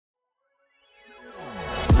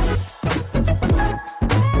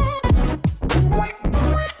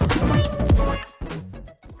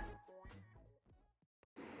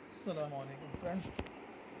Assalamu alaikum friends.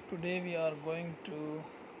 Today we are going to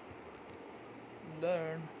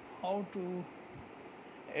learn how to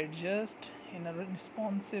adjust in a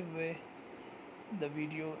responsive way the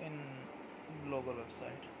video in Blogger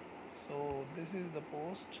website. So this is the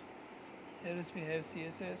post. Here is we have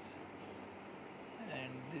CSS,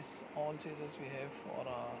 and this all CSS we have for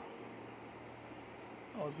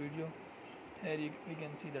our video. Here we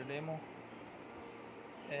can see the demo.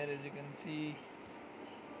 Here as you can see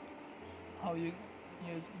how you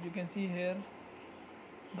can see here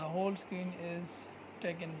the whole screen is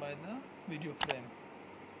taken by the video frame.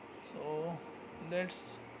 So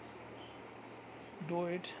let's do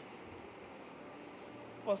it.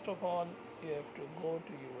 First of all, you have to go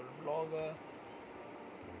to your blogger.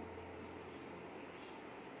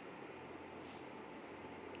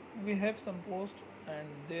 We have some posts and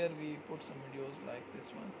there we put some videos like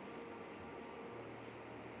this one.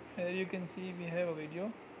 Here you can see we have a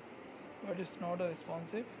video, but it's not a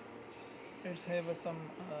responsive. It's have some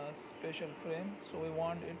special frame, so we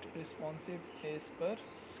want it responsive as per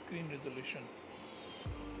screen resolution.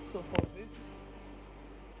 So for this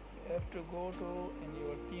you have to go to in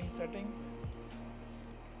your theme settings,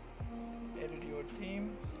 edit your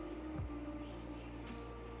theme.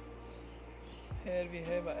 Here we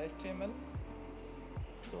have a HTML,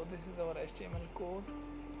 so this is our HTML code.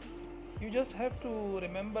 You just have to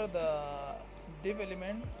remember the div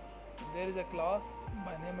element. There is a class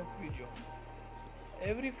by name of video.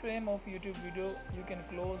 Every frame of YouTube video you can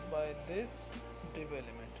close by this div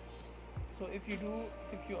element. So if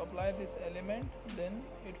you apply this element, then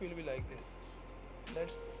it will be like this.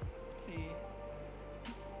 Let's see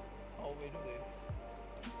how we do this.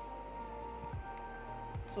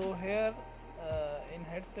 So here in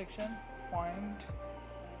head section, find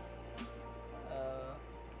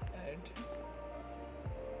head.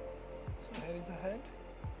 So here is a head.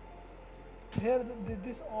 Here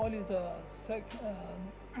this all is a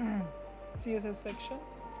CSS section.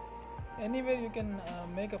 Anywhere you can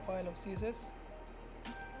make a file of CSS.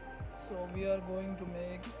 So we are going to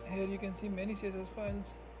make, here you can see many CSS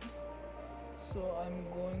files. So I'm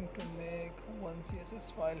going to make one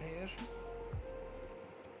CSS file here.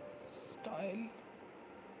 Style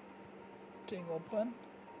take open,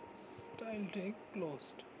 style take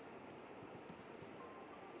closed.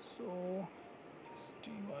 So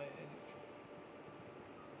STYL.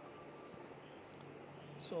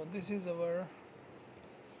 So this is our,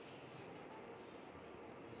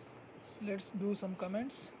 let's do some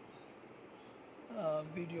comments.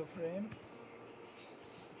 Video frame,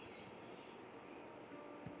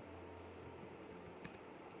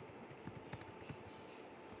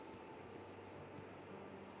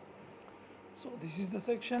 so this is the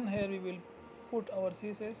section. Here we will put our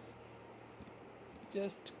CSS.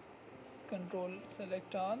 Just control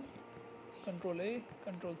select all, control A,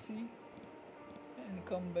 control C, and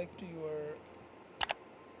come back to your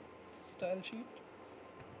style sheet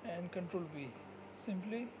and control V.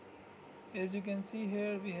 Simply, as you can see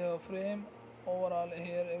here, we have a frame. Overall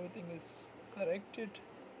here everything is corrected.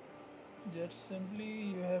 Just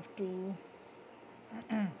simply you have to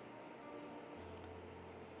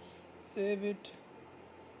save it.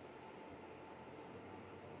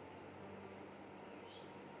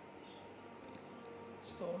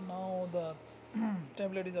 So now the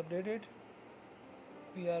template is updated.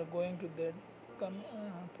 We are going to that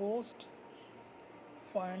post,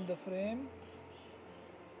 find the frame.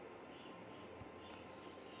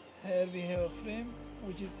 Here we have a frame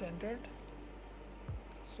which is centered.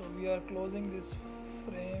 So we are closing this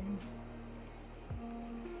frame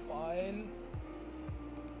file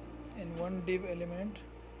in one div element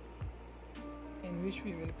in which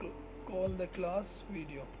we will call the class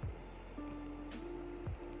video.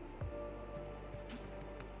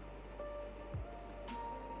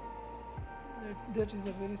 That is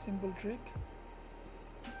a very simple trick.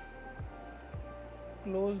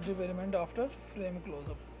 Close div element after frame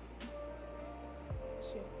closeup.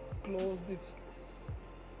 So close this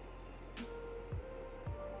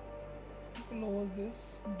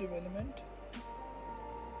div element.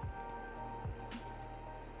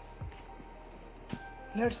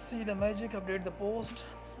 Let's see the magic. Update the post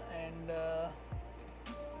and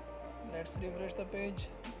let's refresh the page.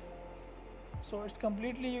 So it's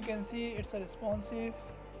completely, you can see it's a responsive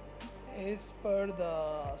as per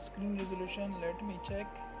the screen resolution. Let me check.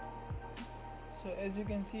 So as you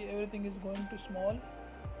can see, everything is going to small,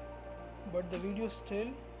 but the video is still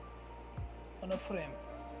on a frame.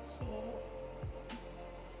 So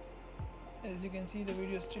as you can see, the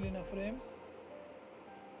video is still in a frame.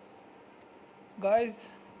 Guys,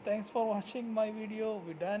 thanks for watching my video.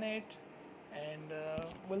 We done it. and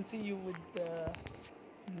we'll see you with the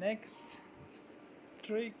next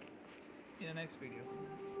trick in the next video.